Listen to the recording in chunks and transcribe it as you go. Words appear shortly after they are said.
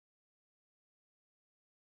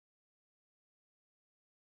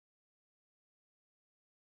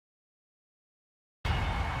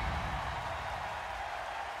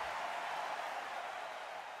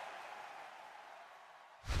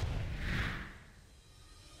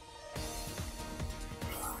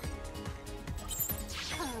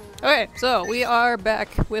Okay, so we are back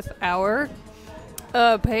with our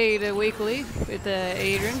paid weekly with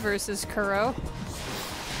Adrin versus Kurrow,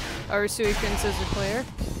 our Suicune Scizor player.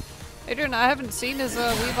 Adrin, I haven't seen his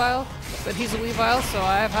Weavile, but he's a Weavile, so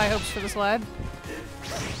I have high hopes for this lad.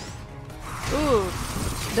 Ooh,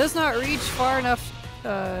 does not reach far enough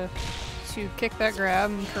to kick that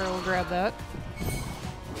grab, and Kurrow will grab that.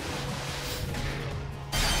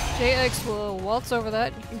 JX will waltz over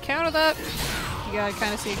that. You can counter that. You gotta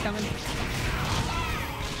kind of see it coming.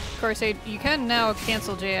 Of course, you can now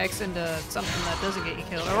cancel JX into something that doesn't get you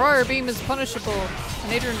killed. Aurora Beam is punishable,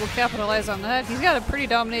 and Adrin will capitalize on that. He's got a pretty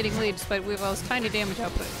dominating lead despite Weavile's tiny damage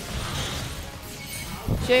output.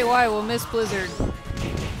 JY will miss Blizzard.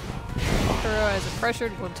 Kurrow, as a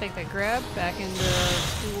pressured, will take that grab back into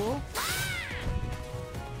duel.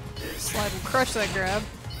 Slide will crush that grab.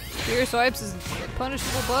 Fear Swipes is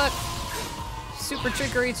punishable, but super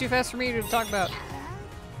trickery, too fast for me to talk about.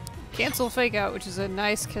 Cancel Fake Out, which is a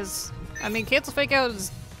nice, because, I mean, Cancel Fake Out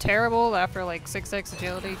is terrible after like 6x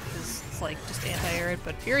agility, because it's like just anti-air it,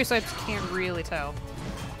 but Fury Swipes can't really tell.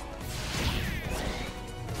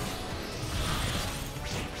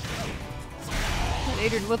 And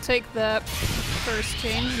Adrin will take that first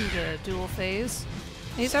change into dual phase.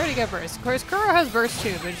 He's already got burst. Of course, Kurrow has burst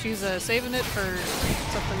too, but she's saving it for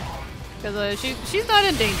something. Because she's not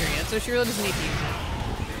in danger yet, so she really doesn't need to use it.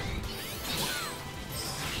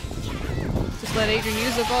 Just let Adrin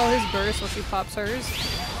use up all his burst while she pops hers.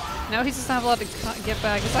 Now he doesn't have a lot to get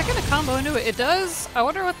back. Is that going to combo into it? It does! I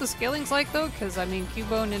wonder what the scaling's like though, because I mean,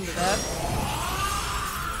 Cubone into that.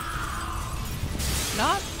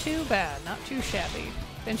 Not too bad, not too shabby.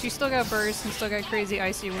 And she's still got burst and still got crazy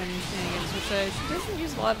Icy Wind shenanigans, which she doesn't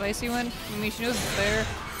use a lot of Icy Wind. I mean, she knows it's there,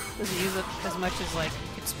 doesn't use it as much as like you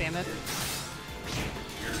could spam it.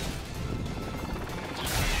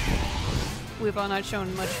 Weavile not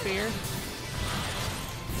showing much fear.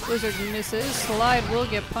 Blizzard misses. Slide will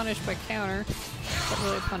get punished by counter. Not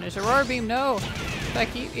really punished. Aurora Beam, no! In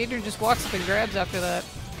fact, Adrin just walks up and grabs after that.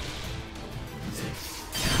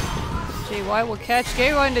 JY will catch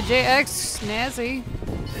JY into JX. Snazzy.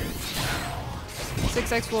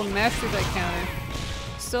 6x will mash through that counter.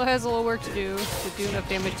 Still has a little work to do enough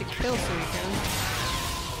damage to kill Suicune.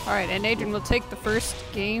 Alright, and Adrin will take the first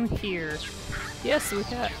game here. Yes, we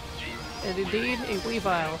have. And indeed, a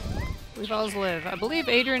Weavile. Weaviles live. I believe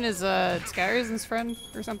Adrin is Skyrizen's friend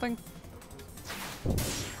or something.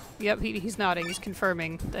 Yep, he's nodding. He's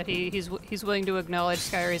confirming that he's willing to acknowledge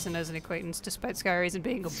Skyrizen as an acquaintance, despite Skyrizen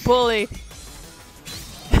being a bully.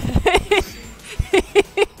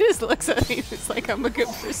 He just looks at me. It's like I'm a good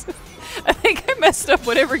person. I think I messed up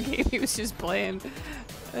whatever game he was just playing.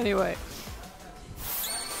 Anyway.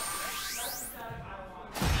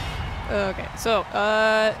 Okay, so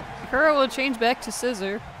Kurrow will change back to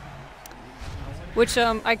Scizor, which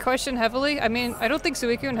I question heavily. I mean, I don't think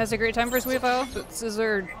Suicune has a great time versus Weavile, but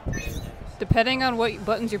Scizor, depending on what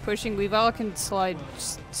buttons you're pushing, Weavile can slide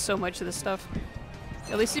so much of this stuff.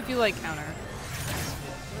 At least if you like counter.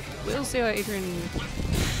 We'll see how Adrin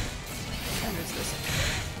counters this.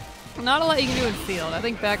 Not a lot you can do in field. I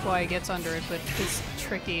think back Y gets under it, but it's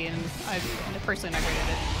tricky, and I'm personally not great at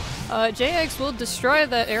it. JX will destroy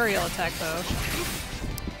that aerial attack though.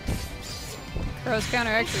 Kurrow's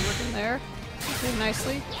counter actually working there. Did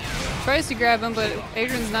nicely. Tries to grab him, but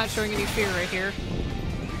Adrin's not showing any fear right here.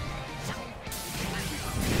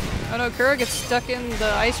 Oh no, Kurrow gets stuck in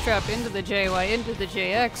the ice trap into the JY, into the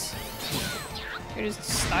JX. You're just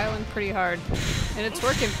styling pretty hard. And it's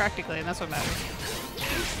working practically, and that's what matters.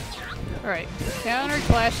 Alright, counter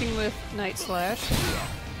clashing with Night Slash.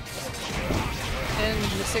 And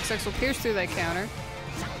the 6x will pierce through that counter.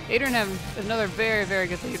 Adrin have another very, very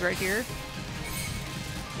good lead right here.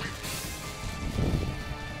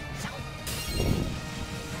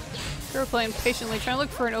 Kurrow playing patiently, trying to look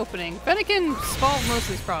for an opening. Fennekin solved most of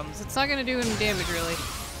these problems. It's not going to do any damage really.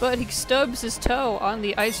 But he stubs his toe on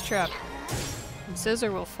the ice trap. And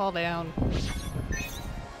Scizor will fall down.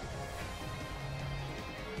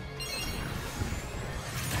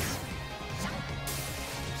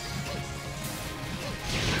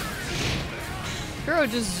 Kurrow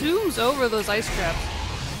just zooms over those ice traps.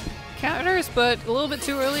 Counters, but a little bit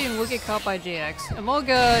too early and will get caught by JX.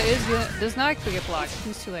 Emolga does not get blocked.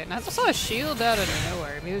 He's too late. And I saw a shield out of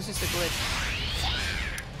nowhere. I mean, it was just a glitch.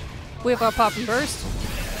 Whip up, pop, and burst.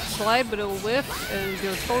 Slide, but it will whiff and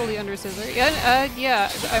go totally under Scizor. Yeah,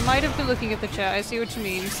 I might have been looking at the chat. I see what you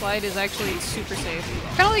mean. Slide is actually super safe.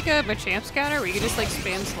 Kind of like a Machamp's counter where you can just like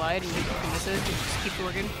spam slide and you can miss it and just keep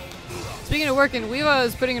working. Speaking of working, Weavile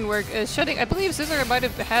is putting in work. Shutting. I believe Scizor might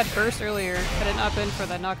have had burst earlier had it not been for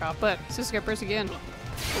that knockoff, but Scizor got burst again.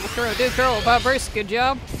 What will Kurrow do? Kurrow will Bob Burst. Good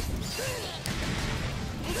job.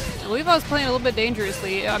 I believe I was playing a little bit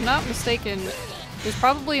dangerously. I'm not mistaken. There's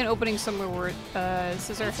probably an opening somewhere where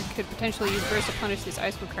Scizor could potentially use Burst to punish these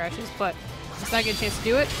Ice Move crashes, but let's not get a chance to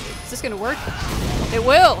do it. Is this gonna work? It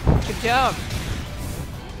will! Good job.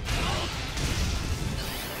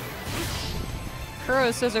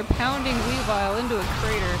 Kurrow Scizor pounding Weavile into a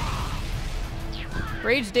crater.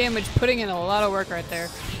 Rage damage putting in a lot of work right there.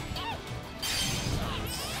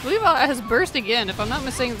 Weavile has Burst again. If I'm not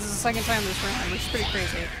mistaken, this is the second time this round, which is pretty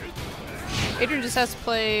crazy. Adrin just has to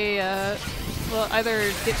play, well,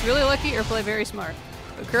 either gets really lucky or play very smart.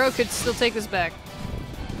 But Kurrow could still take this back,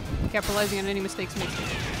 capitalizing on any mistakes made.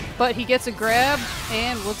 But he gets a grab,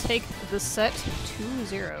 and we'll take the set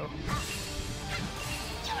 2-0.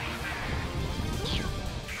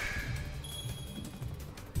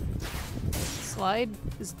 Slide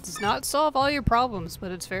does not solve all your problems,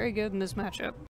 but it's very good in this matchup.